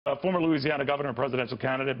Former Louisiana governor and presidential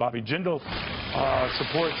candidate Bobby Jindal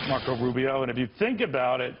supports Marco Rubio. And if you think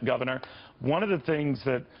about it, Governor, one of the things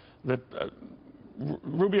that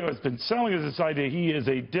Rubio has been selling is this idea he is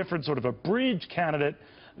a different sort of a bridge candidate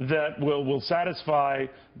that will satisfy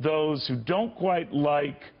those who don't quite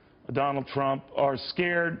like Donald Trump, are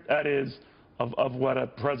scared, that is, of what a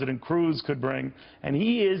President Cruz could bring. And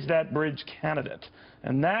he is that bridge candidate.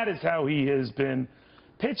 And that is how he has been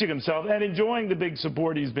pitching himself and enjoying the big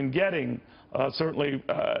support he's been getting, certainly,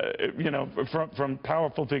 you know, from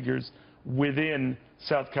powerful figures within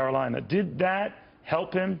South Carolina. Did that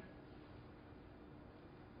help him?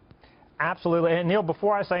 Absolutely. And, Neil,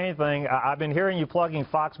 before I say anything, I've been hearing you plugging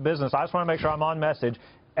Fox Business. I just want to make sure I'm on message.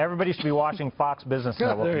 Everybody should be watching Fox Business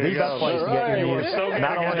Network. The best place to get your news,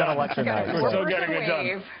 not only on election night. We're still getting it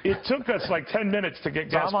done. It took us like 10 minutes to get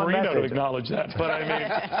Gasparino to acknowledge that. But, I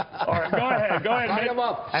mean, all right, go ahead. Go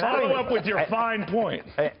ahead. Follow up with your fine point.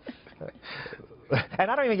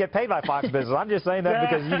 And I don't even get paid by Fox Business. I'm just saying that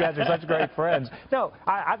because you guys are such great friends. No,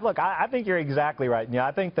 look, I think you're exactly right. You know,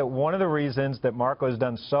 I think that one of the reasons that Marco has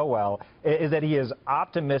done so well is that he is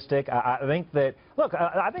optimistic. I think that, look,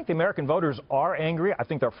 I think the American voters are angry. I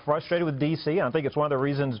think they're frustrated with D.C., and I think it's one of the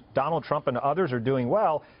reasons Donald Trump and others are doing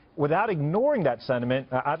well. Without ignoring that sentiment,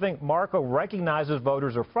 I think Marco recognizes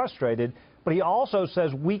voters are frustrated, but he also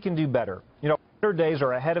says we can do better. You know, better days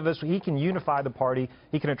are ahead of us. He can unify the party.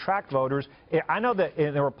 He can attract voters. I know that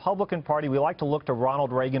in the Republican Party, we like to look to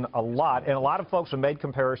Ronald Reagan a lot, and a lot of folks have made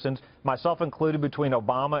comparisons, myself included, between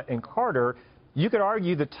Obama and Carter. You could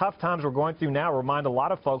argue the tough times we're going through now remind a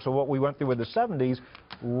lot of folks of what we went through in the 70s.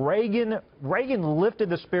 Reagan lifted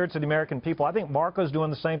the spirits of the American people. I think Marco's doing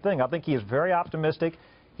the same thing. I think he is very optimistic.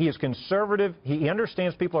 He is conservative. He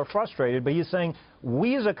understands people are frustrated, but he's saying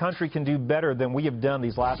we as a country can do better than we have done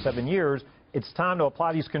these last 7 years. It's time to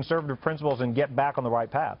apply these conservative principles and get back on the right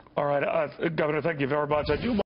path. All right, Governor, thank you very much. I do